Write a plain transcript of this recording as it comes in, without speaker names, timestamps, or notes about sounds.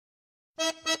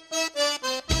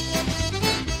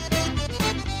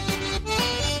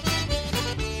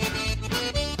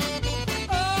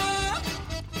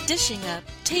Dishing up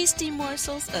tasty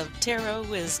morsels of tarot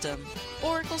wisdom,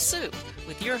 Oracle Soup,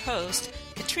 with your host,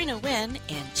 Katrina Wynn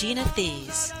and Gina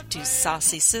Thies, two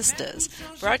saucy sisters,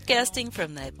 broadcasting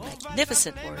from the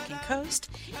magnificent Oregon coast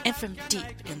and from deep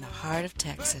in the heart of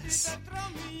Texas.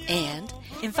 And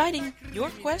inviting your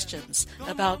questions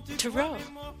about tarot,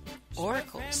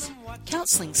 oracles,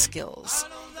 counseling skills,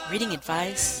 reading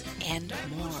advice, and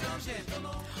more.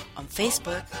 On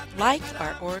Facebook, like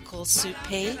our Oracle Soup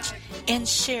page and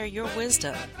share your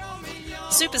wisdom.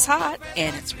 Soup is hot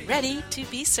and it's ready to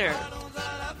be served.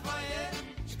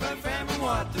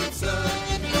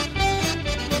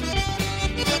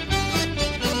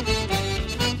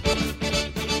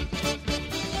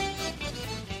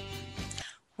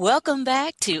 Welcome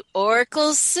back to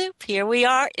Oracle Soup. Here we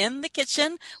are in the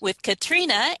kitchen with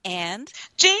Katrina and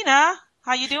Gina.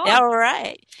 How you doing? All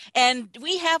right. And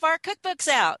we have our cookbooks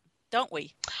out, don't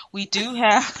we? We do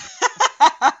have.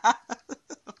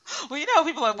 Well,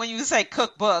 people, when you say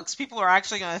cookbooks, people are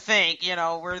actually going to think,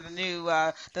 we're the new,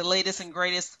 the latest and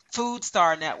greatest food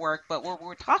star network. But what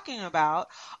we're talking about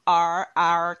are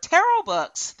our tarot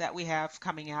books that we have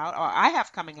coming out, or I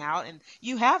have coming out, and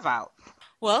you have out.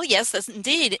 Well, yes, that's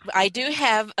indeed. I do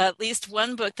have at least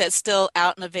one book that's still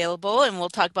out and available, and we'll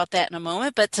talk about that in a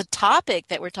moment. But the topic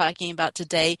that we're talking about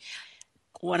today,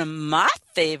 one of my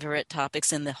favorite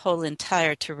topics in the whole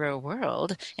entire tarot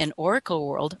world and oracle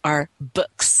world, are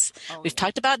books. We've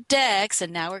talked about decks,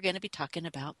 and now we're going to be talking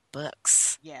about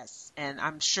books. Yes, and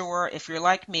I'm sure if you're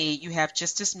like me, you have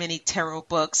just as many tarot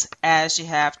books as you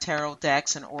have tarot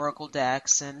decks and oracle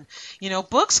decks. And,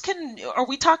 books are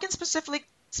we talking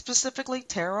specifically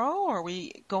tarot, or are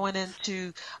we going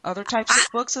into other types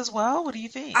of books as well? What do you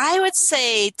think? I would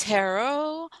say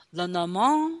tarot,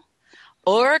 Lenormand,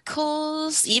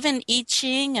 oracles, even I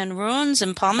Ching and runes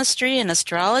and palmistry and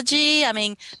astrology. I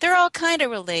mean, they're all kind of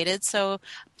related, so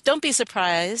don't be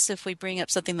surprised if we bring up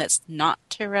something that's not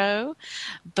tarot,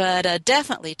 but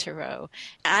definitely tarot.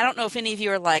 I don't know if any of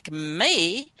you are like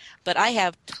me, but I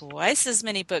have twice as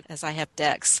many books as I have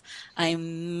decks.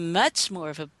 I'm much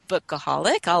more of a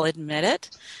bookaholic, I'll admit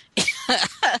it.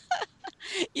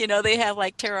 They have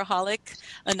like Tarotholic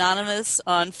Anonymous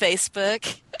on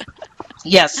Facebook.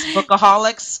 Yes,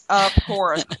 Bookaholics, of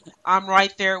course. I'm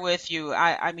right there with you.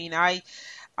 I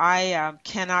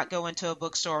cannot go into a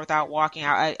bookstore without walking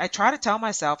out. I try to tell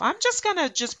myself, I'm just going to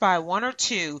just buy one or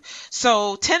two.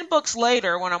 So 10 books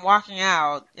later, when I'm walking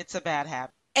out, it's a bad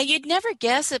habit. And you'd never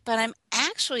guess it, but I'm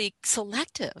actually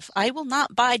selective. I will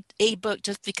not buy a book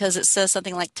just because it says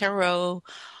something like tarot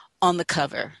on the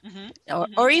cover.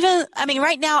 Or even,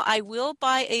 right now I will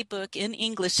buy a book in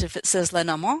English if it says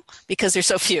Lenormand because there's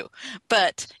so few.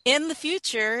 But in the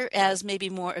future, as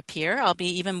maybe more appear, I'll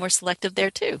be even more selective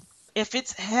there too. If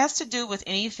it has to do with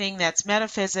anything that's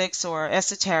metaphysics or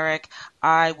esoteric,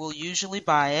 I will usually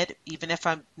buy it, even if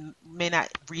I may not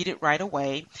read it right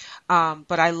away.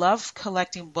 But I love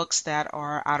collecting books that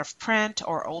are out of print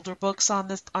or older books on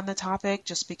the topic,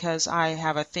 just because I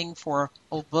have a thing for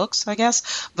old books, I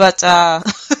guess. But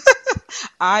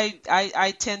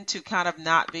I tend to kind of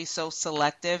not be so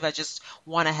selective. I just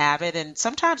want to have it, and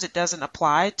sometimes it doesn't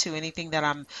apply to anything that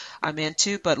I'm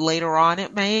into, but later on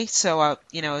it may. So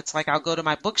it's like I'll go to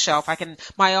my bookshelf. I can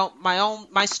my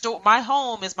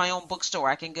home is my own bookstore.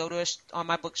 I can go on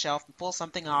my bookshelf and pull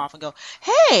something off and go,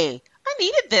 hey, I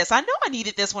needed this. I know I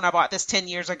needed this when I bought this 10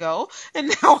 years ago, and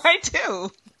now I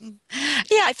do.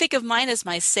 Yeah, I think of mine as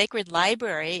my sacred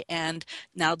library, and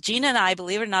now Gina and I,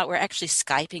 believe it or not, we're actually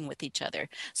Skyping with each other.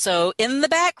 So in the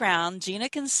background, Gina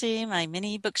can see my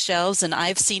mini bookshelves, and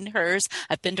I've seen hers.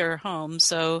 I've been to her home.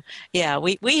 So yeah,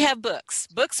 we have books.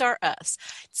 Books are us.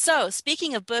 So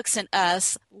speaking of books and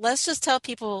us, let's just tell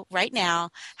people right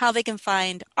now how they can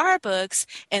find our books,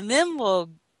 and then we'll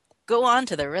go on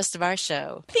to the rest of our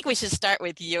show. I think we should start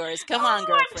with yours. Come on,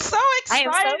 girlfriend. I'm so excited.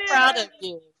 I am so proud of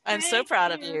you. I'm so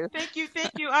proud of you. Thank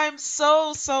you. I am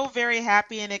so very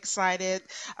happy and excited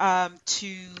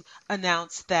to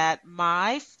announce that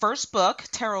my first book,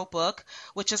 tarot book,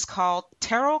 which is called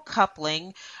Tarot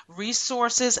Coupling,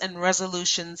 Resources and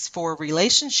Resolutions for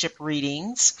Relationship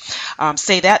Readings,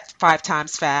 say that 5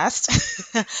 times fast,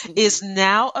 is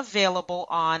now available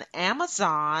on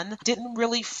Amazon. Didn't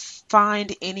really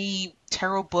find any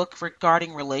tarot book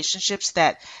regarding relationships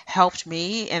that helped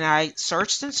me, and I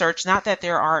searched and searched. Not that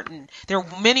there are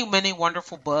many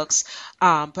wonderful books,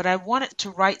 but I wanted to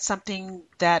write something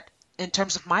that in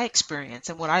terms of my experience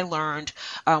and what I learned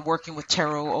working with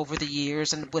tarot over the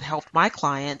years and would help my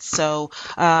clients. So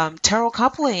tarot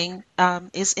coupling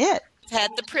is it.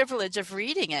 Had the privilege of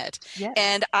reading it, Yes.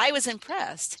 and I was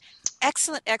impressed.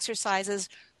 Excellent exercises,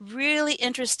 really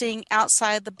interesting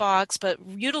outside the box, but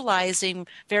utilizing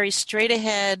very straight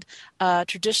ahead,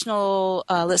 traditional,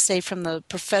 let's say from the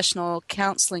professional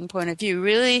counseling point of view,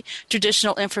 really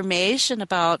traditional information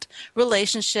about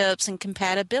relationships and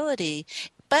compatibility.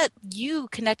 But you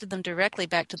connected them directly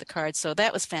back to the cards, so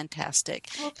that was fantastic.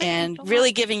 Well, thank you And so really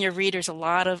much. giving your readers a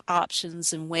lot of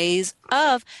options and ways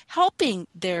of helping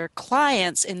their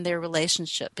clients in their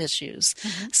relationship issues.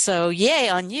 Mhm. So, yay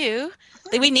on you.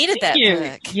 Well, We needed thank that you.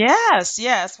 book. Yes,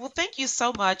 yes. Well, thank you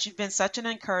so much. You've been such an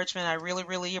encouragement. I really,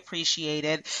 really appreciate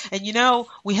it. And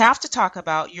we have to talk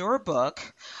about your book,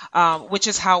 which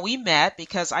is how we met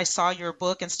because I saw your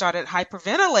book and started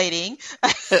hyperventilating.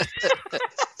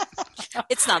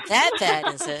 It's not that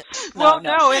bad, is it? No, Well,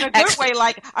 no. no, in a good Actually, way.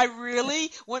 Like I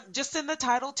really went just in the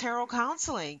title tarot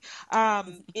counseling.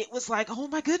 It was like, oh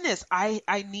my goodness,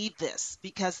 I need this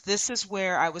because this is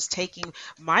where I was taking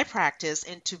my practice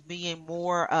into being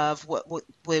more of what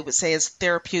we would say is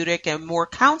therapeutic and more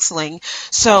counseling.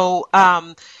 So,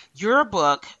 your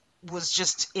book was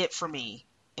just it for me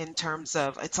in terms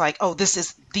of it's like, oh, this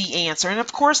is the answer. And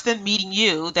of course, then meeting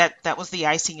you, that was the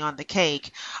icing on the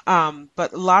cake.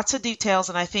 But lots of details,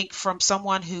 and I think from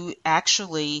someone who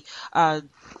actually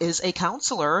is a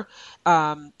counselor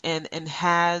and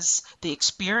has the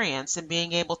experience and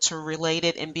being able to relate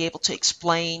it and be able to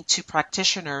explain to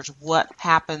practitioners what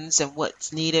happens and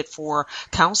what's needed for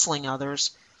counseling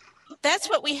others. that's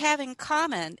what we have in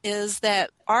common is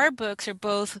that our books are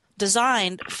both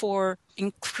designed for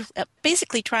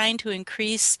basically trying to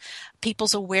increase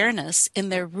people's awareness in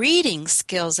their reading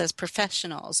skills as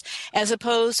professionals, as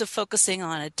opposed to focusing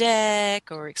on a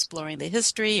deck or exploring the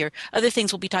history or other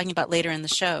things we'll be talking about later in the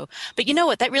show. But you know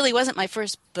what? That really wasn't my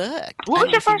first book. What I was don't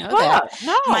know your if you first know that. book?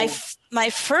 My No. my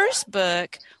first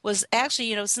book was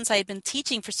actually, since I had been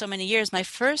teaching for so many years, my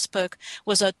first book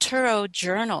was a tarot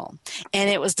journal, and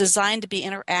it was designed to be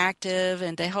interactive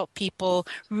and to help people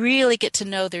really get to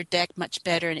know their deck much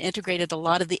better and integrated a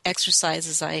lot of the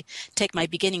exercises I take my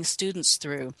beginning students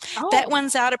through. That Oh.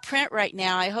 one's out of print right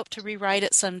now. I hope to rewrite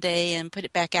it someday and put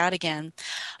it back out again.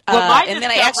 Well, my And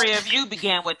then I discovery actually, of you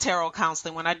began with tarot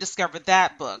counseling when I discovered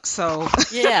that book. So,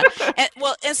 yeah. And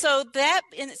so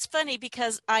and it's funny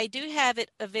because I do have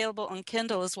it available on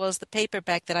Kindle as well as the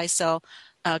paperback that I sell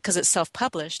because it's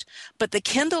self-published. But the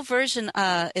Kindle version,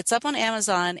 it's up on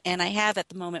Amazon, and I have at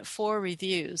the moment 4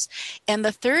 reviews. And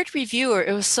the third reviewer,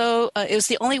 it was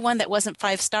the only one that wasn't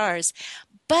 5 stars.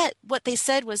 But what they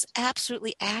said was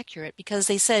absolutely accurate because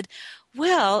they said,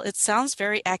 well, it sounds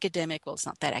very academic. Well, it's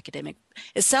not that academic.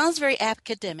 It sounds very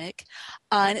academic,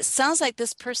 and it sounds like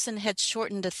this person had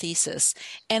shortened a thesis.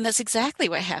 And that's exactly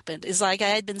what happened. Is like I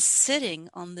had been sitting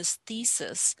on this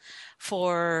thesis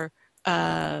for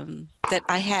that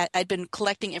I'd been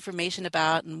collecting information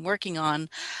about and working on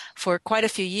for quite a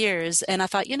few years. And I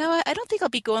thought, I don't think I'll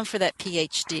be going for that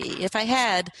PhD. If I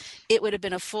had, it would have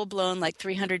been a full-blown like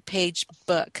 300-page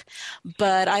book.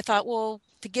 But I thought, well,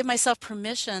 to give myself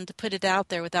permission to put it out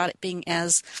there without it being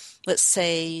as, let's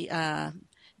say,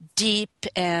 deep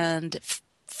and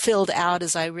filled out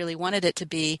as I really wanted it to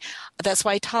be, that's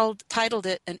why I titled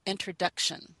it an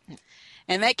introduction.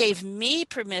 And that gave me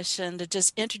permission to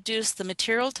just introduce the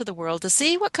material to the world to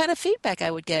see what kind of feedback I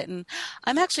would get. And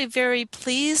I'm actually very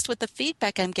pleased with the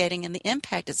feedback I'm getting and the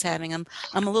impact it's having. I'm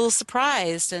a little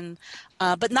surprised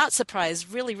but not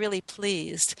surprised, really, really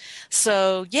pleased.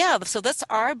 So yeah, so that's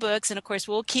our books. And of course,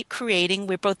 we'll keep creating.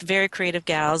 We're both very creative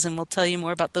gals, and we'll tell you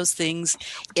more about those things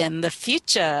in the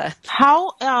future.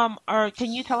 how or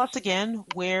can you tell us again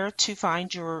where to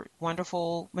find your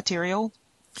wonderful material?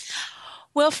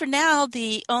 Well, for now,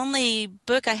 the only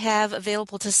book I have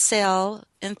available to sell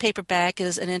in paperback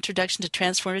is An Introduction to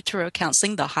Transformative Tarot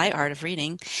Counseling, The High Art of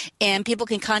Reading. And people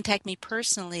can contact me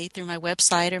personally through my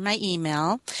website or my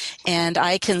email, and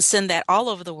I can send that all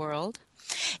over the world.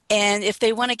 And if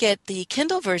they want to get the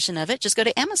Kindle version of it, just go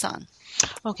to Amazon.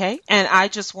 Okay, and I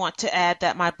just want to add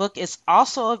that my book is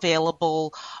also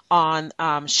available on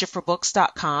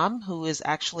schifferbooks.com, who is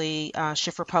actually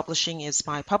Schiffer Publishing is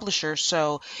my publisher,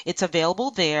 so it's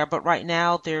available there. But right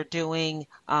now they're doing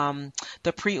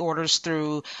the pre-orders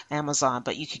through Amazon,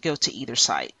 but you could go to either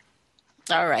site.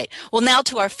 All right. Well, now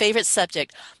to our favorite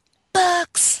subject,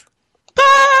 books.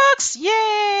 Books!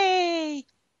 Yay!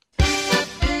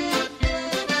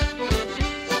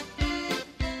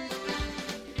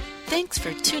 Thanks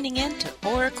for tuning in to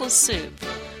Oracle Soup.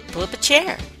 Pull up a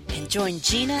chair, and join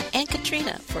Gina and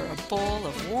Katrina for a bowl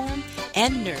of warm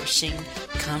and nourishing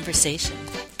conversation.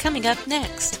 Coming up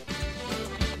next.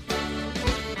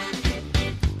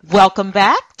 Welcome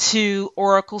back to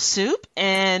Oracle Soup,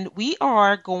 and we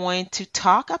are going to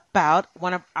talk about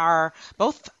one of our,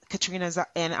 both Katrina's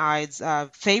and I's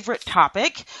favorite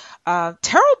topic,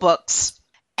 tarot books.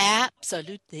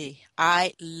 Absolutely.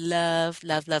 I love,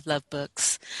 love, love, love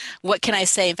books. What can I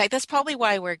say? In fact, that's probably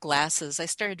why I wear glasses. I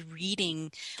started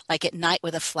reading like at night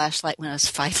with a flashlight when I was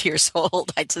 5 years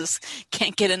old. I just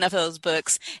can't get enough of those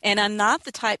books. And I'm not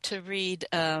the type to read,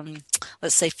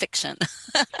 let's say, fiction.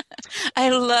 I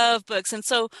love books. And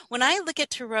so when I look at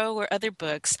tarot or other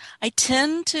books, I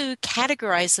tend to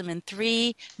categorize them in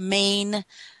three main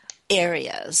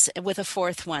areas, with a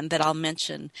fourth one that I'll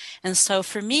mention. And so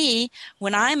for me,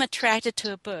 when I'm attracted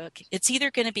to a book, it's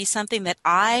either going to be something that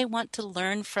I want to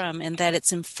learn from and that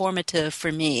it's informative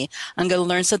for me. I'm going to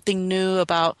learn something new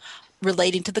about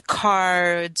relating to the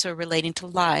cards or relating to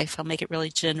life. I'll make it really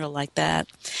general like that.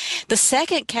 The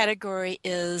second category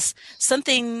is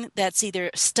something that's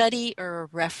either study or a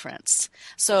reference.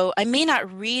 So I may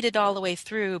not read it all the way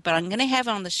through, but I'm going to have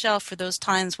it on the shelf for those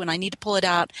times when I need to pull it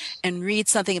out and read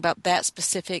something about that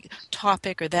specific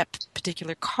topic or that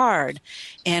particular card.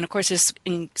 And of course, there's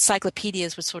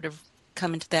encyclopedias would sort of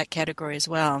come into that category as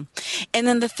well. And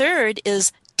then the third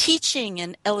is teaching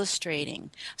and illustrating.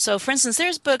 So for instance,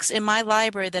 there's books in my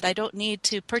library that I don't need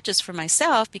to purchase for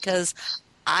myself because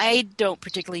I don't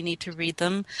particularly need to read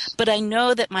them, but I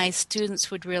know that my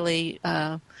students would really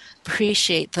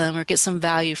appreciate them or get some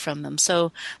value from them.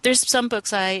 So there's some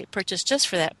books I purchase just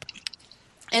for that.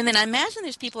 And then I imagine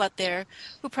there's people out there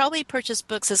who probably purchase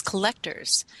books as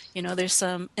collectors. You know, there's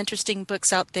some interesting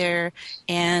books out there,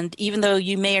 and even though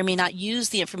you may or may not use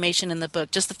the information in the book,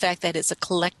 just the fact that it's a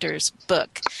collector's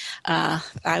book.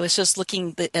 I was just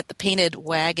looking at the painted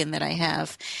wagon that I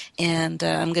have, and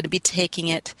I'm going to be taking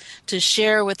it to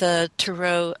share with a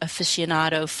tarot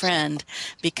aficionado friend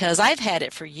because I've had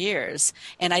it for years,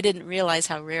 and I didn't realize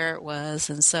how rare it was,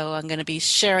 and so I'm going to be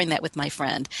sharing that with my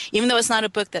friend. Even though it's not a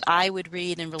book that I would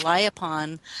read and rely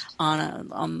upon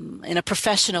in a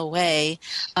professional way,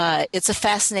 it's a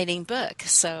fascinating book.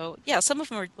 So yeah, some of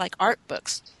them are like art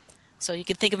books. So you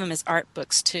can think of them as art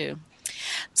books too.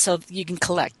 So you can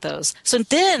collect those. So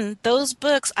then those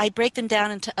books, I break them down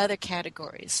into other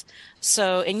categories.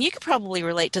 So, and you could probably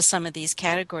relate to some of these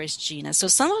categories, Gina. So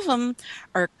some of them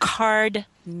are card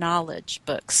knowledge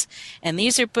books. And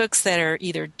these are books that are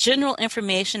either general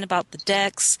information about the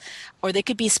decks, or they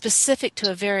could be specific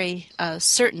to a very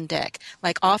certain deck.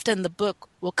 Like often the book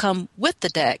will come with the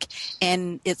deck.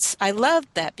 And I love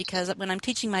that because when I'm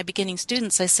teaching my beginning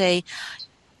students, I say,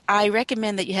 I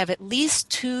recommend that you have at least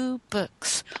 2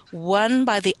 books, one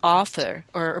by the author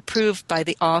or approved by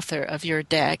the author of your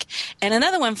deck, and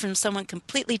another one from someone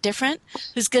completely different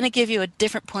who's going to give you a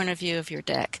different point of view of your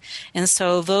deck. And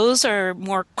so those are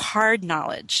more card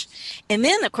knowledge. And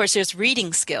then, of course, there's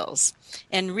reading skills.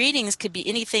 And readings could be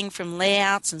anything from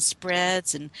layouts and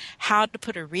spreads and how to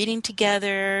put a reading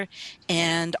together,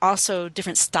 and also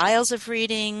different styles of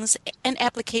readings and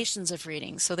applications of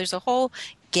readings. So there's a whole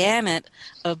gamut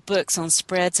of books on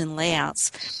spreads and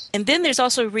layouts. And then there's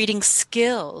also reading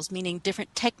skills, meaning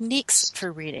different techniques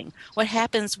for reading. What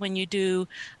happens when you do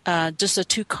just a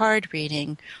 2-card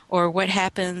reading, or what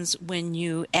happens when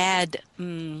you add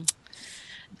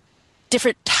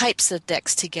different types of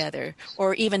decks together,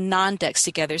 or even non-decks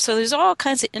together. So there's all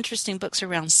kinds of interesting books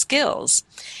around skills.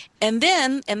 And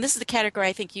then, and this is the category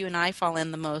I think you and I fall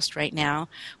in the most right now,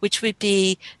 which would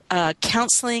be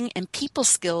counseling and people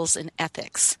skills and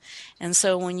ethics. And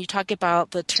so when you talk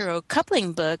about the Tarot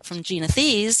Coupling book from Gina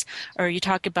Thies, or you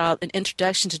talk about An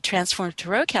Introduction to Transformative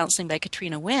Tarot Counseling by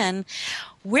Katrina Wynn,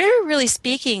 we're really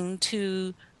speaking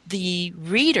to the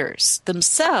readers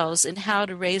themselves and how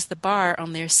to raise the bar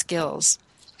on their skills.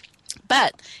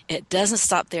 But it doesn't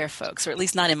stop there, folks, or at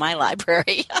least not in my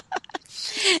library.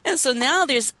 And so now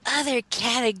there's other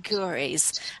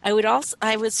categories. I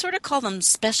would sort of call them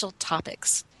special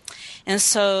topics. And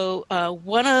so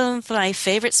one of my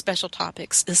favorite special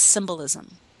topics is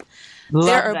symbolism.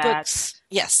 There are books.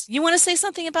 Yes. You want to say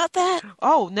something about that?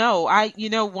 Oh, no.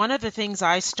 One of the things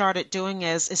I started doing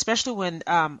is, especially when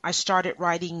I started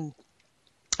writing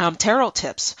tarot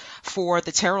tips for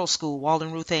the tarot school,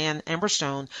 Walden Ruth Ann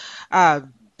Emberstone,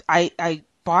 I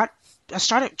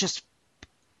started just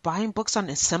buying books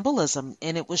on symbolism,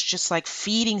 and it was just like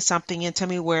feeding something into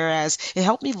me, whereas it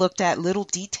helped me look at little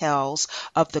details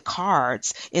of the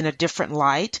cards in a different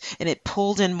light, and it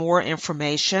pulled in more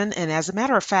information. And as a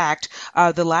matter of fact,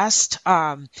 the last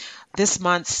this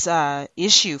month's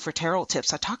issue for Tarot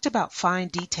Tips, I talked about fine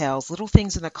details, little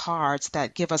things in the cards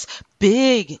that give us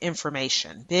big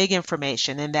information,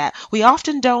 and that we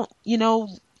often don't,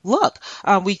 look.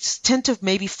 We tend to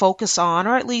maybe focus on,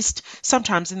 or at least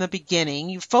sometimes in the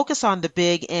beginning, you focus on the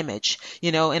big image,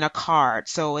 in a card.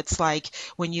 So it's like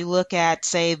when you look at,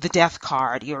 say, the death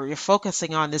card, you're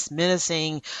focusing on this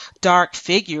menacing, dark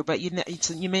figure, but you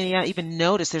may not even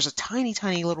notice there's a tiny,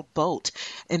 tiny little boat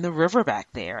in the river back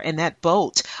there. And that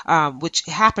boat, which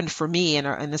happened for me in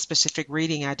a specific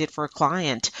reading I did for a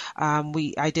client,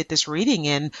 I did this reading,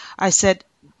 and I said,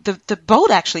 the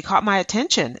boat actually caught my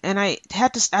attention, and I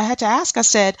had to ask. I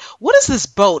said, "What does this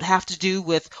boat have to do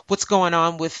with what's going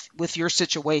on with your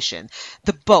situation?"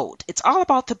 The boat. It's all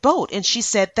about the boat. And she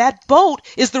said that boat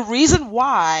is the reason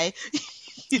why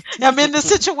I'm in the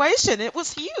situation. It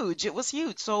was huge. It was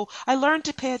huge. So I learned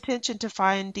to pay attention to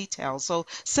fine details. So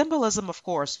symbolism, of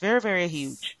course, very, very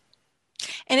huge.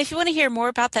 And if you want to hear more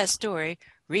about that story,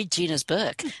 read Gina's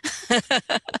book.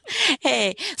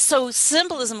 Hey, so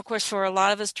symbolism, of course, for a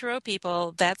lot of us tarot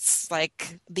people, that's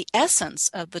like the essence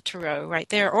of the tarot right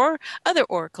there, or other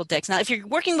oracle decks. Now, if you're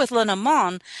working with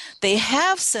Lenormand, they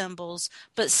have symbols,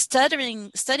 but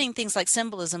studying things like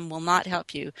symbolism will not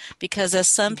help you because, as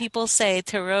some people say,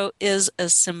 tarot is a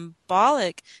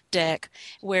symbolic deck,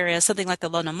 whereas something like the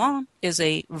Lenormand is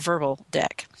a verbal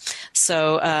deck.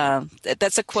 So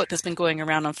that's a quote that's been going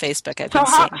around on Facebook. I've So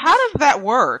been seeing. how does that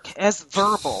work as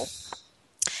verbal?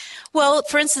 Well,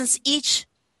 for instance, each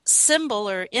symbol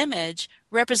or image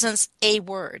represents a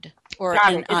word or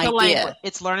Got an it. It's a language. idea.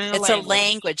 It's learning a It's a language.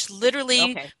 language,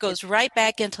 literally Okay. goes right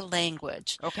back into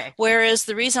language. Okay. Whereas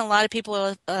the reason a lot of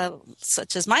people,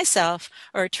 such as myself,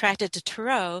 are attracted to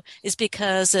tarot is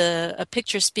because a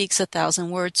picture speaks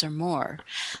 1,000 words or more.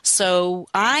 So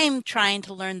I'm trying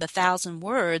to learn the 1,000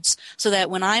 words so that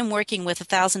when I'm working with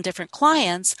 1,000 different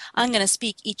clients, I'm going to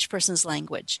speak each person's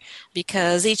language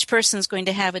because each person is going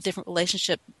to have a different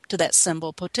relationship to that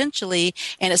symbol potentially,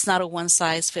 and it's not a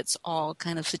one-size-fits-all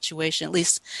kind of situation, at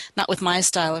least not with my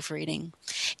style of reading.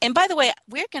 And by the way,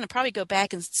 we're going to probably go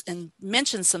back and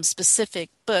mention some specific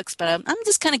books, but I'm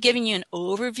just kind of giving you an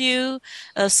overview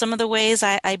of some of the ways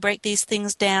I break these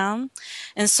things down.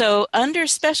 And so under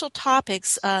special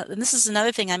topics, and this is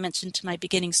another thing I mentioned to my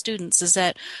beginning students, is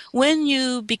that when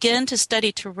you begin to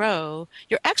study tarot,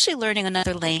 you're actually learning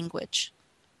another language.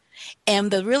 And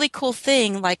the really cool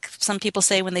thing, like some people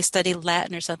say when they study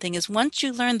Latin or something, is once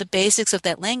you learn the basics of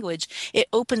that language, it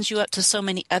opens you up to so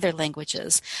many other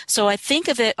languages. So I think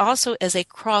of it also as a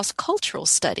cross-cultural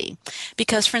study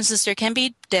because, for instance, there can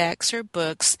be decks or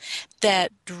books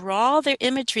that draw their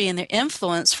imagery and their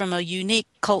influence from a unique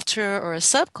culture or a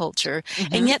subculture,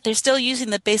 and yet they're still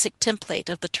using the basic template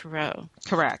of the tarot.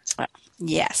 Correct.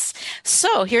 Yes.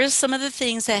 So here's some of the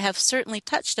things that have certainly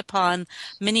touched upon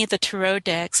many of the tarot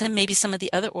decks and maybe some of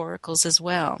the other oracles as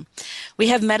well. We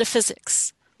have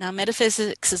metaphysics. Now,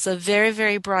 metaphysics is a very,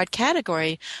 very broad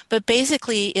category, but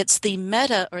basically it's the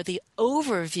meta or the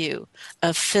overview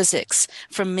of physics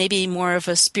from maybe more of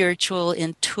a spiritual,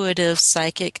 intuitive,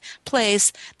 psychic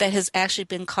place that has actually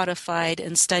been codified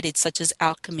and studied, such as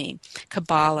alchemy,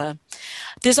 Kabbalah.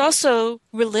 There's also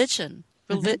religion.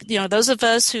 Those of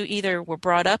us who either were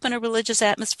brought up in a religious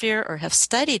atmosphere or have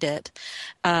studied it.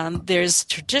 There's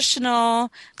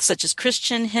traditional, such as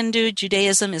Christian, Hindu,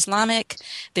 Judaism, Islamic.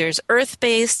 There's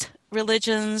earth-based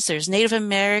religions. There's Native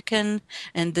American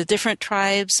and the different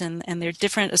tribes and their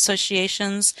different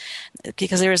associations,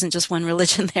 because there isn't just one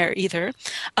religion there either.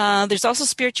 There's also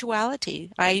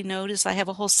spirituality. I notice I have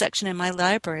a whole section in my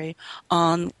library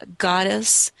on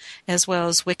goddess as well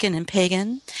as Wiccan and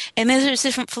pagan. And then there's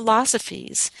different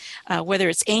philosophies, whether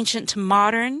it's ancient to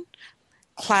modern,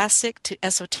 classic to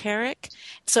esoteric.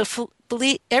 So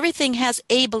everything has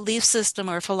a belief system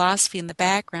or philosophy in the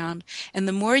background, and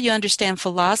the more you understand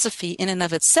philosophy in and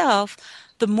of itself,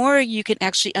 the more you can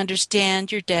actually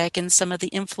understand your deck and some of the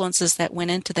influences that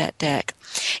went into that deck.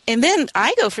 And then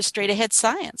I go for straight ahead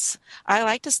science. I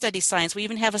like to study science. We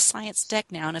even have a science deck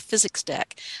now and a physics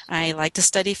deck. I like to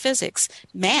study physics.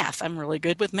 Math, I'm really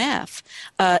good with math.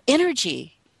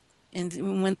 Energy.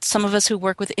 And when some of us who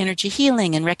work with energy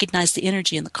healing and recognize the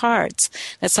energy in the cards,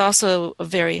 that's also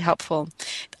very helpful.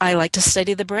 I like to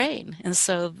study the brain, and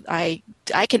so I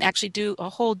can actually do a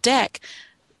whole deck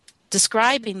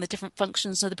describing the different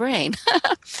functions of the brain.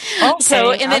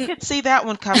 Okay, And I then could see that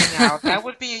one coming out.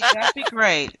 That'd be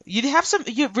great. You'd have some.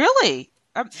 You really?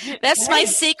 Yeah, That's my hey,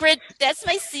 secret. That's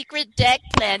my secret deck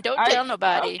plan. Don't I tell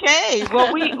nobody. okay.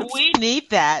 Well, we need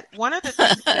that. One of the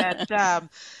things that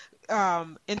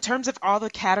in terms of all the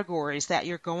categories that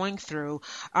you're going through,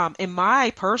 in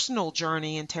my personal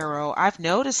journey in tarot, I've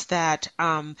noticed that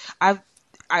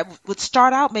I would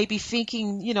start out maybe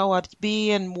thinking, I'd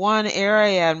be in one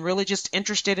area and really just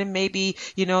interested in maybe,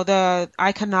 the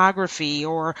iconography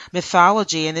or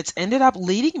mythology, and it's ended up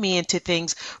leading me into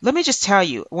things. Let me just tell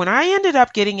you, when I ended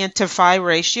up getting into pi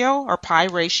ratio,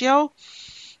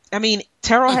 I mean,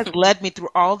 tarot has led me through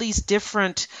all these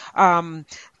different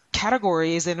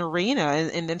categories and arena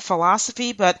and in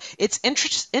philosophy, but it's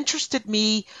interested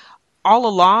me all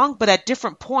along, but at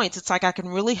different points, it's like I can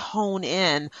really hone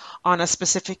in on a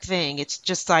specific thing. It's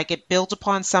just like it builds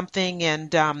upon something.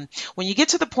 And when you get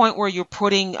to the point where you're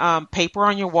putting paper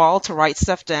on your wall to write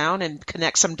stuff down and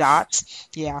connect some dots,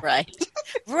 yeah. Right.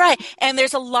 Right. And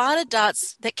there's a lot of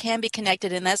dots that can be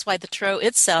connected, and that's why the tarot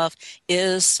itself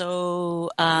is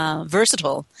so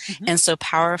versatile Hmm. and so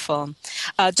powerful.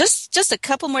 Just a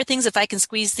couple more things, if I can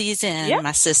squeeze these Yeah. in,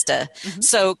 my sister. Hmm.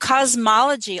 So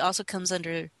cosmology also comes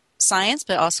under science,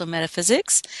 but also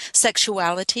metaphysics,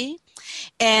 sexuality,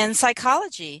 and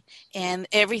psychology, and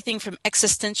everything from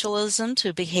existentialism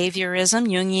to behaviorism,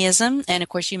 Jungiism, and of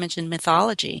course you mentioned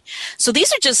mythology. So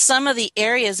these are just some of the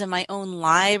areas in my own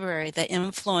library that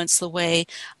influence the way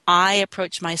I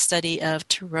approach my study of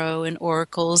tarot and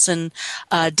oracles and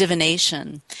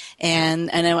divination. And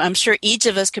I'm sure each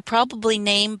of us could probably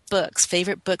name books,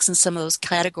 favorite books in some of those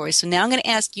categories. So now I'm going to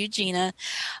ask you, Gina,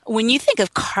 when you think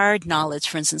of card knowledge,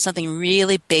 for instance, something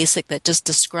really basic that just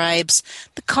describes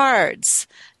the cards,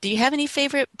 do you have any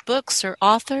favorite books or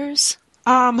authors?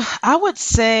 I would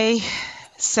say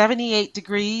 78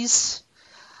 Degrees.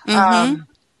 Mm-hmm.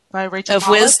 By Rachel Of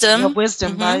Pollack. Of wisdom.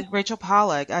 Wisdom Mm-hmm. by Rachel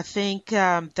Pollack. I think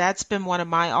that's been one of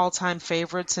my all-time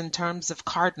favorites in terms of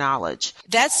card knowledge.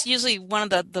 That's usually one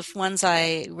of the ones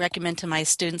I recommend to my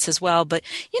students as well. But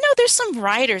there's some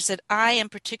writers that I am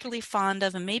particularly fond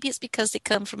of, and maybe it's because they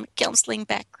come from a counseling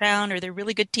background or they're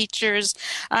really good teachers.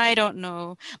 I don't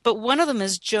know. But one of them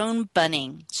is Joan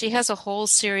Bunning. She has a whole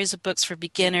series of books for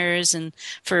beginners and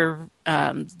for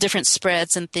different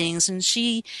spreads and things, and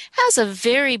she has a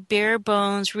very bare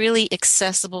bones, really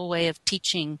accessible way of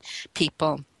teaching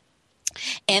people.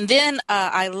 And then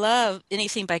I love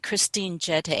anything by Christine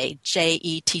Jette,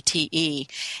 Jette,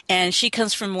 and she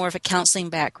comes from more of a counseling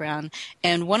background.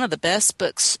 And one of the best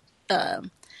books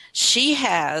she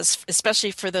has,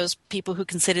 especially for those people who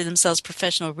consider themselves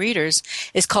professional readers,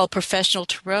 is called Professional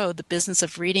Tarot: The Business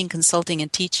of Reading, Consulting,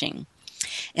 and Teaching.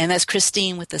 And that's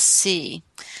Christine with a C.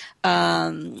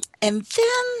 And then,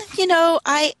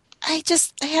 I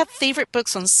have favorite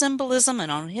books on symbolism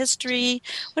and on history.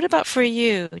 What about for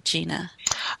you, Gina?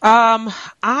 Um,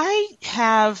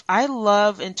 I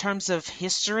love in terms of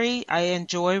history, I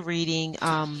enjoy reading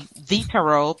The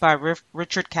Tarot by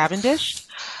Richard Cavendish.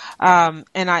 And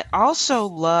I also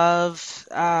love,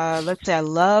 let's say I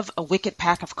love A Wicked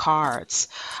Pack of Cards,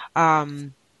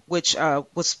 which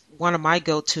was one of my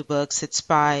go-to books. It's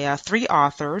by three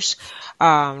authors,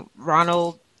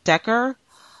 Ronald Decker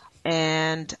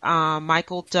and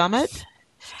Michael Dummett,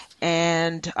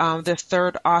 and the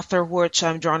third author, which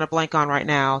I'm drawing a blank on right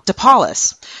now,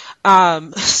 DePaulis.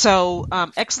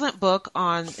 Excellent book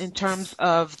on in terms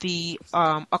of the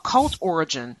occult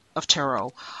origin of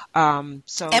tarot. And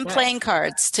playing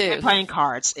cards And too. playing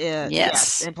cards, yes,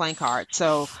 Yes. and playing cards.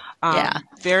 So Yeah.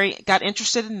 very got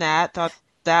interested in that. Thought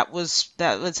that was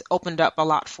opened up a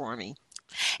lot for me.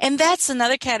 And that's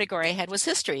another category I had was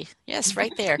history. Yes,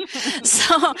 right there.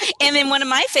 So, and then one of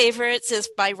my favorites is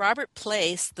by Robert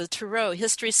Place, The Tarot: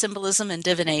 History, Symbolism, and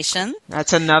Divination.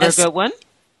 That's another As good one.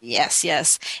 Yes,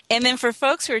 yes. And then for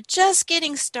folks who are just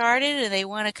getting started and they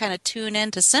want to kind of tune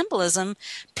into symbolism,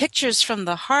 Pictures from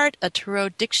the Heart, a Tarot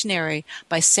Dictionary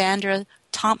by Sandra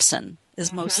Thompson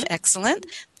is most Hmm. excellent.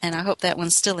 And I hope that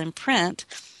one's still in print.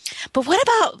 But what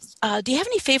about, do you have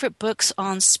any favorite books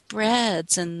on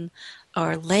spreads and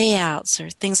or layouts or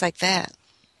things like that?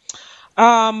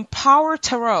 Power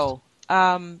Tarot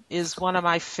is one of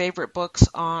my favorite books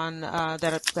on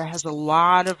that has a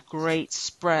lot of great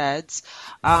spreads.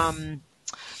 Um,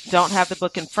 don't have the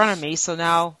book in front of me, so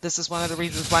now this is one of the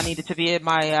reasons why I needed to be in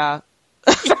my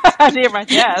near my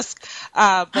desk.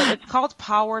 But it's called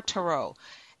Power Tarot,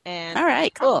 and All you could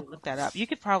right, probably cool. look that up. You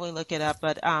could probably look it up,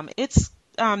 but it's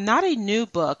not a new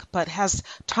book, but has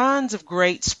tons of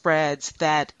great spreads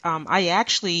that I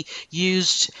actually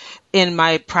used in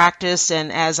my practice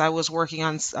and as I was working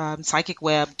on Psychic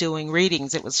Web doing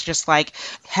readings. It was just like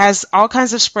has all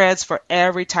kinds of spreads for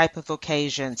every type of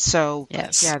occasion. So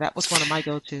Yes. yeah, that was one of my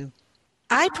go-to.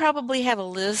 I probably have a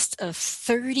list of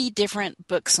 30 different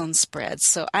books on spreads,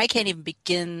 so I can't even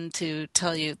begin to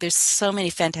tell you. There's so many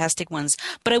fantastic ones.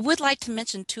 But I would like to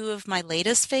mention two of my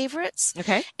latest favorites.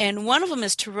 Okay. And one of them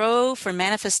is Tarot for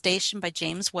Manifestation by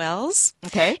James Wells.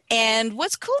 Okay. And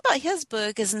what's cool about his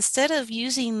book is instead of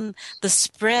using the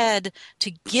spread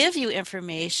to give you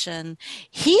information,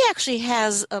 he actually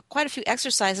has quite a few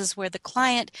exercises where the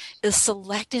client is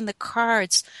selecting the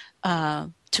cards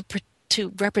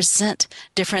to represent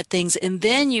different things, and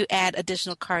then you add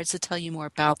additional cards to tell you more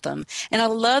about them. And I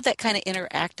love that kind of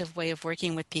interactive way of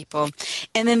working with people.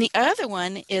 And then the other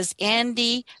one is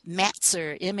Andy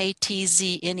Matzer,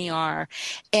 Matzner,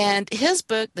 and his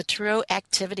book, The Tarot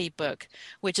Activity Book,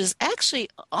 which is actually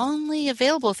only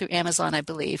available through Amazon, I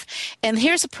believe. And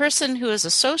here's a person who is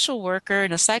a social worker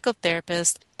and a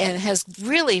psychotherapist and has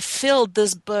really filled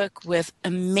this book with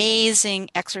amazing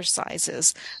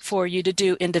exercises for you to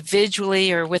do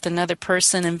individually or with another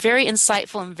person, and very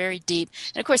insightful and very deep.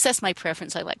 And of course, that's my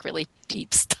preference. I like really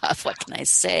deep stuff. What can I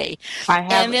say? I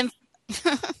have. And then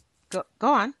Go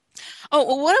on. Oh,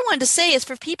 well, what I wanted to say is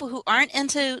for people who aren't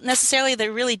into necessarily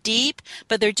they're really deep,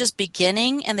 but they're just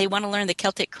beginning and they want to learn the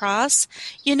Celtic Cross,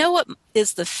 you know what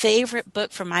is the favorite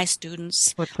book for my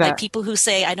students? What's Like that? people who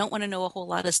say, I don't want to know a whole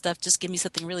lot of stuff, just give me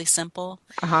something really simple.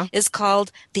 Uh-huh. It's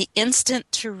called The Instant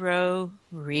Tarot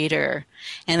Reader.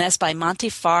 And that's by Monty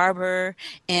Farber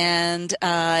and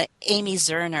Amy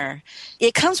Zerner.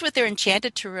 It comes with their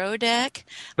Enchanted Tarot deck,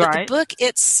 but Right. the book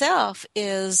itself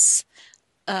is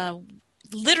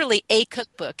literally a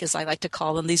cookbook, as I like to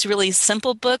call them, these really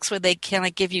simple books where they kind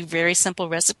of give you very simple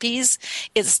recipes.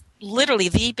 It's literally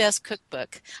the best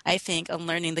cookbook, I think, on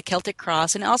learning the Celtic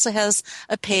Cross. And it also has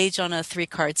a page on a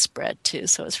 3-card spread, too,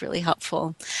 so it's really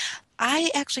helpful.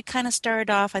 I actually kind of started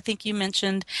off, I think you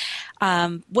mentioned,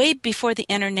 way before the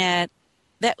internet.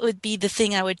 That would be the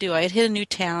thing I would do. I'd hit a new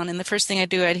town, and the first thing I'd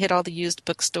do, I'd hit all the used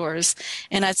bookstores,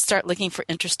 and I'd start looking for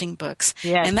interesting books.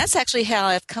 Yes. And that's actually how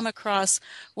I've come across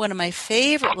one of my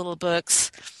favorite little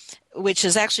books, which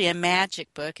is actually a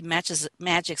magic book.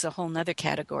 Magic's a whole nother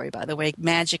category, by the way,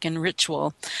 magic and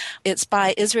ritual. It's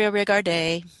by Israel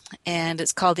Regardie, and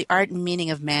it's called The Art and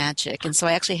Meaning of Magic. And so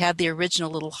I actually have the original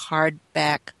little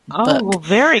hardback book. Oh,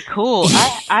 very cool.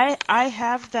 I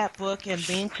have that book and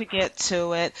mean to get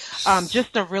to it.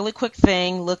 Just a really quick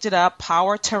thing, looked it up,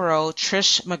 Power Tarot,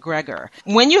 Trish McGregor.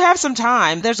 When you have some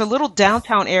time, there's a little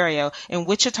downtown area in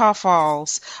Wichita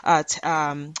Falls,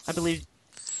 I believe,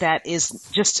 that is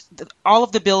just all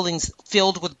of the buildings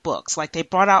filled with books. Like they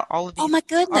brought out all of these. Oh my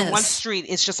goodness. On one street,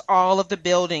 it's just all of the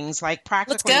buildings, like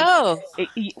practically. Let's go.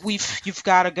 You've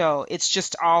got to go. It's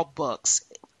just all books.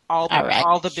 All right.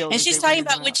 All the buildings. And she's talking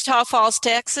about Wichita Falls,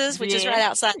 Texas, which is Yeah. right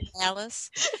outside of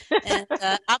Dallas. And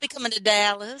I'll be coming to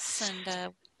Dallas,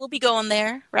 and we'll be going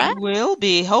there, right? Will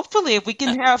be. Hopefully, if we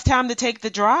can have time to take the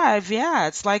drive. Yeah,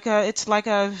 it's like a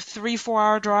 3-4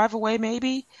 hour drive away,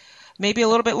 maybe a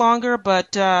little bit longer,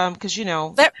 but because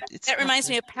that reminds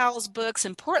me of Powell's Books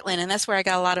in Portland, and that's where I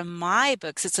got a lot of my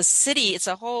books. It's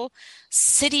a whole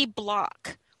city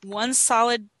block, one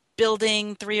solid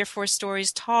building, 3 or 4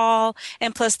 stories tall,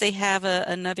 and plus they have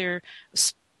another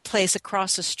place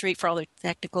across the street for all their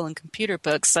technical and computer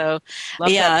books. So love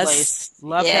that place.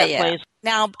 Love that place.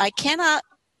 Now I cannot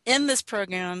end this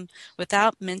program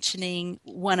without mentioning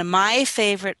one of my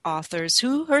favorite authors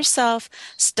who herself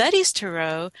studies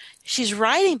tarot. She's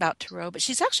writing about tarot, but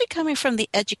she's actually coming from the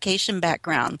education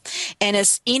background, and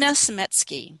it's Ina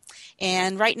Semetsky.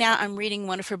 And right now I'm reading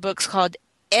one of her books called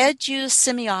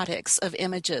Semiotics of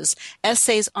Images,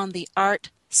 Essays on the Art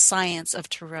Science of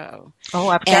Tarot. Oh,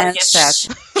 I've got to get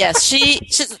that. Yes,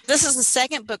 this is the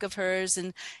second book of hers,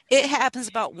 and it happens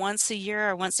about once a year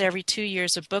or once every 2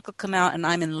 years. A book will come out, and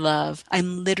I'm in love.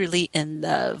 I'm literally in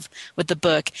love with the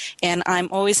book, and I'm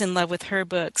always in love with her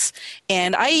books.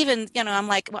 And I even, I'm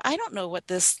like, well, I don't know what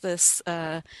this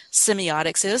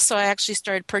semiotics is, so I actually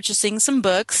started purchasing some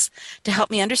books to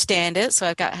help me understand it.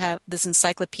 So have this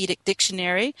encyclopedic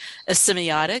dictionary of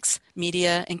semiotics,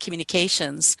 media, and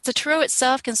communications. The tarot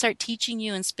itself can start teaching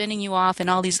you and spinning you off in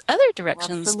all these other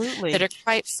directions. Absolutely. That are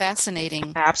quite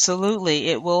fascinating. Absolutely.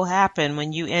 It will happen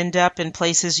when you end up in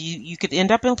places you could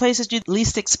end up in places you'd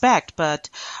least expect, but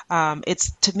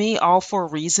it's to me all for a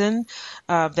reason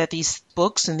that these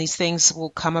books and these things will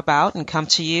come about and come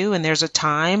to you, and there's a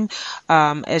time,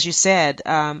 as you said,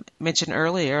 mentioned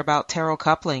earlier about tarot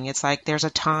coupling. It's like there's a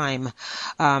time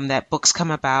that books come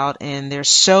about, and there's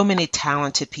so many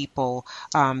talented people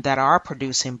that are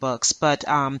producing books, but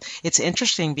it's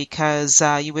interesting because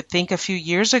you would think a few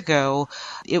years ago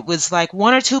it was like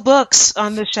 1 or 2 books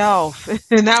on the shelf,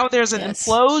 and now there's an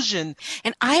implosion.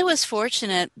 And I was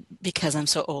fortunate because I'm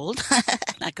so old,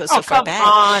 not go Oh, so far come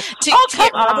back, on. to Oh, come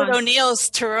get Robert on. O'Neill's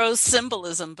Tarot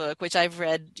Symbolism book, which I've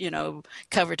read,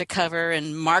 cover to cover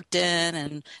and marked in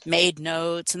and made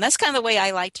notes. And that's kind of the way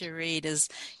I like to read is,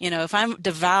 if I'm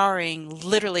devouring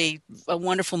literally a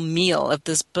wonderful meal of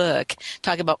this book,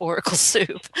 talking about Oracle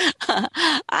soup,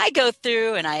 I go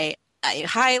through and I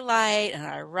highlight and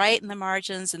I write in the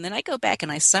margins, and then I go back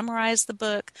and I summarize the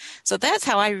book. So that's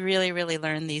how I really, really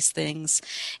learn these things.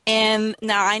 And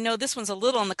now I know this one's a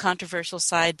little on the controversial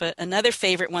side, but another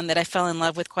favorite one that I fell in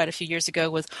love with quite a few years ago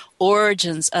was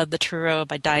Origins of the Tarot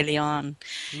by Dai Leon.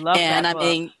 Love And that I book.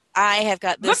 mean, I have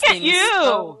got Look this at thing you.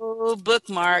 so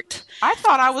bookmarked. I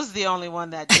thought I was the only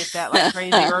one that did that like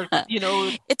crazy or,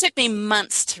 It took me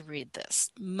months to read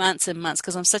this, months and months,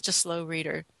 because I'm such a slow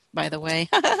reader, by the way.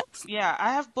 yeah,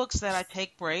 I have books that I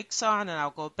take breaks on and I'll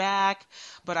go back,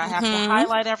 but I have to hmm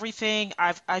highlight everything.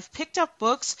 I've picked up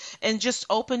books and just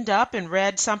opened up and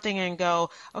read something and go,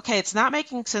 okay, it's not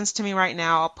making sense to me right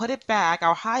now. I'll put it back,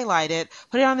 I'll highlight it,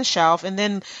 put it on the shelf, and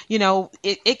then,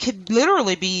 it could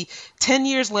literally be 10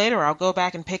 years later, I'll go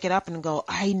back and pick it up and go,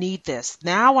 I need this.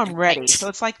 Now I'm ready. Right. So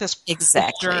it's like this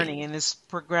Exactly. journey and this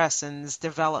progress and this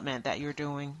development that you're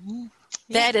doing.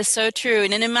 Yeah. That is so true.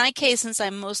 And in my case, since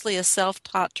I'm mostly a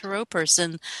self-taught tarot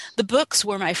person, the books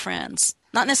were my friends.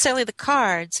 Not necessarily the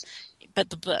cards, but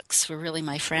the books were really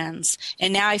my friends.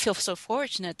 And now I feel so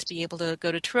fortunate to be able to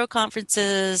go to tarot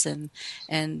conferences and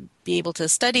be able to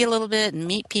study a little bit and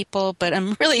meet people. But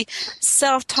I'm really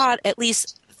self-taught, at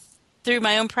least through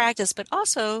my own practice, but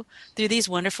also through these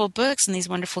wonderful books and these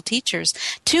wonderful teachers.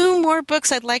 Two more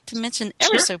books I'd like to mention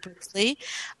ever Sure. so briefly.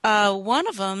 One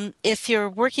of them, if you're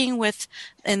working with,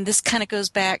 and this kind of goes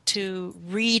back to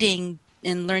reading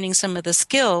and learning some of the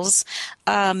skills,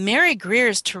 Mary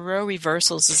Greer's Tarot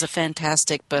Reversals is a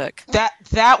fantastic book.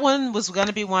 That one was going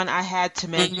to be one I had to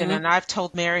mention, hmm and I've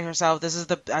told Mary herself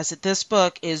I said this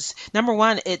book is number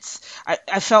one.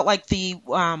 I felt like the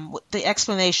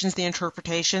explanations, the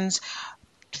interpretations,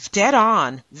 dead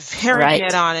on, very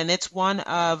dead Right. on, and it's one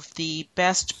of the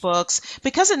best books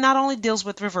because it not only deals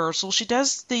with reversal, she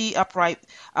does the upright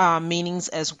meanings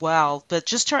as well, but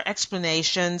just her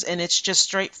explanations, and it's just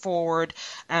straightforward,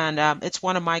 and it's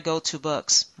one of my go-to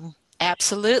books.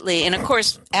 Absolutely. And of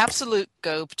course, absolute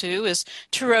go-to is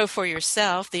Tarot for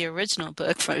Yourself, the original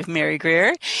book from Mary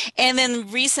Greer. And then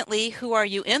recently, Who Are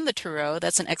You in the Tarot?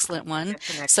 That's an excellent one. That's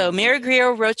an So excellent one. Mary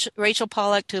Greer, Rachel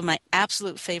Pollack, two of my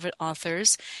absolute favorite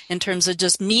authors in terms of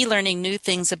just me learning new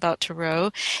things about Tarot.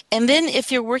 And then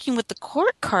if you're working with the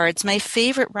court cards, my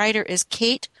favorite writer is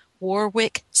Kate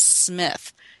Warwick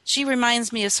Smith. She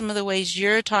reminds me of some of the ways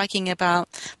you're talking about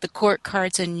the court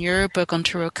cards in your book on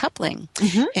tarot coupling.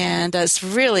 hmm And it's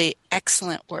really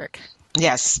excellent work.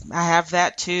 Yes, I have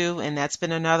that too, and that's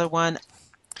been another one.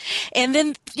 And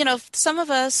then, some of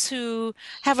us who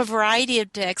have a variety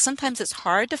of decks, sometimes it's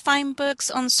hard to find books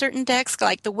on certain decks,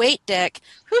 like the weight deck,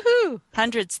 woohoo,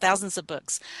 hundreds, thousands of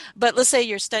books. But let's say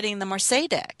you're studying the Marseille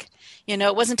deck.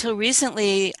 It wasn't until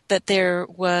recently that there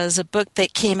was a book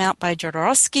that came out by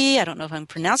Jodorowsky. I don't know if I'm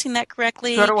pronouncing that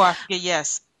correctly. Jodorowsky,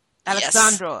 yes.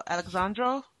 Yes.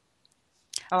 Alexandro,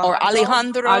 Or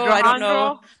Alejandro, I don't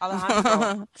know.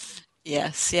 Alejandro.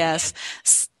 Yes, yes.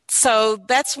 So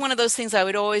that's one of those things I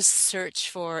would always search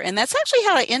for. And that's actually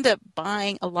how I end up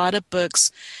buying a lot of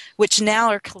books, which now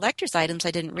are collector's items.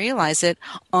 I didn't realize it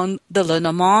on the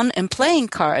Lenormand and playing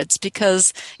cards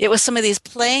because it was some of these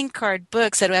playing card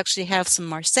books that actually have some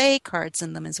Marseille cards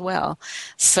in them as well.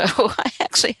 So I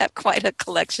actually have quite a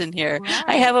collection here.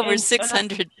 I Right. have over And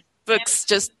 600 books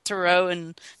just tarot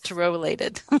and tarot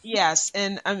related. yes,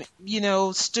 and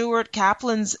Stuart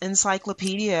Kaplan's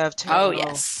Encyclopedia of Oh, Tarot.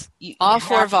 yes. You All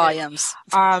four have to. volumes.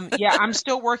 Yeah, I'm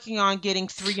still working on getting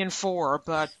 3 and 4,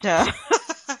 but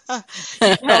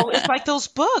it's like those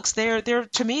books. They're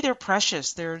to me they're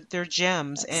precious. They're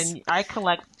gems, Yes. and I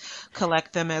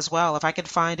collect them as well. If I could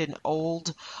find an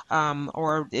old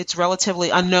or it's relatively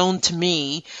unknown to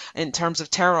me in terms of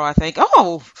tarot, I think,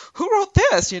 oh, who wrote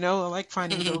this? I like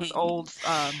finding those old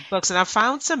books, and I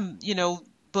found some,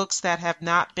 books that have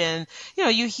not been,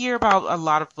 you hear about a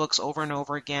lot of books over and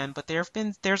over again, but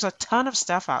there's a ton of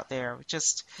stuff out there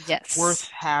just worth Yes.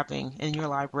 having in your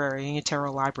library, in your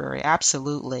tarot library.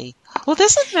 Absolutely. Well,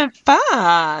 this has been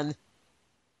fun.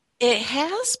 It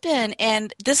has been,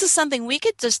 and this is something we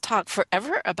could just talk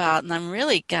forever about, and I'm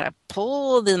really gotta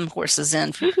pull them horses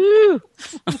in. Woohoo!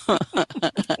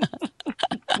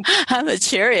 I'm a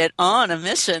chariot on a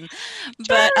mission.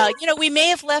 But, Sure. we may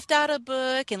have left out a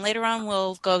book, and later on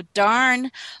we'll go,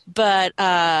 darn. But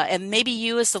and maybe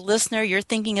you as the listener, you're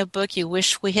thinking of a book you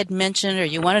wish we had mentioned or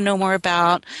you want to know more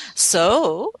about.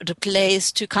 So the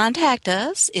place to contact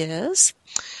us is...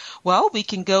 Well, we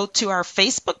can go to our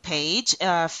Facebook page,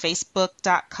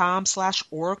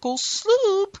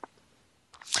 facebook.com/oraclesloop.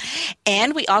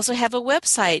 And we also have a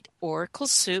website,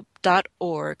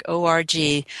 oraclesoup.org,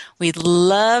 O-R-G. We'd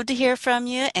love to hear from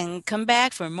you and come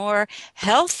back for more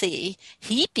healthy,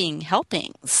 heaping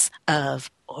helpings of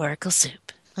Oracle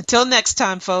Soup. Until next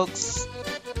time, folks.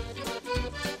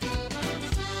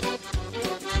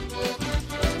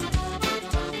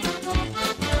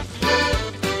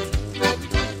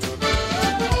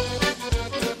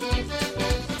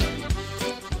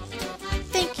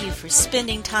 For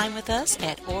spending time with us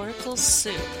at Oracle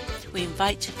Soup. We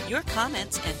invite your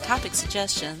comments and topic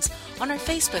suggestions on our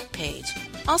Facebook page,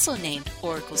 also named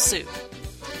Oracle Soup.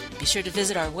 Be sure to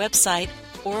visit our website,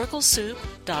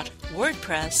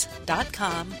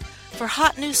 oraclesoup.wordpress.com, for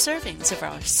hot new servings of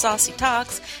our saucy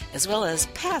talks, as well as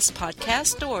past podcasts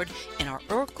stored in our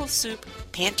Oracle Soup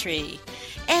pantry.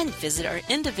 And visit our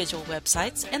individual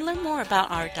websites and learn more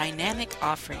about our dynamic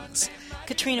offerings.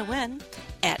 Katrina Wynn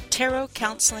at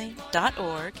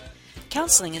tarotcounseling.org.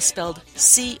 Counseling is spelled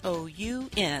COUNSELING.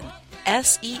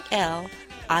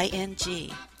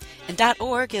 And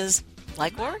 .org is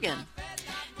like Oregon.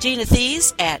 Gina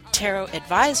Thies at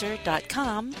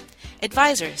tarotadvisor.com.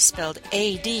 Advisor spelled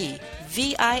ADVISOR.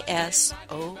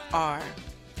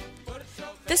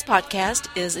 This podcast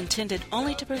is intended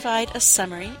only to provide a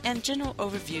summary and general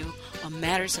overview on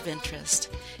matters of interest.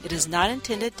 It is not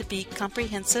intended to be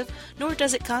comprehensive, nor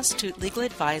does it constitute legal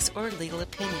advice or legal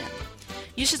opinion.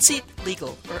 You should seek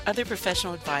legal or other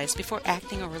professional advice before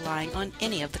acting or relying on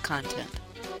any of the content.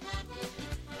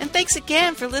 And thanks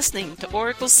again for listening to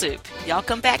Oracle Soup. Y'all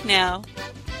come back now.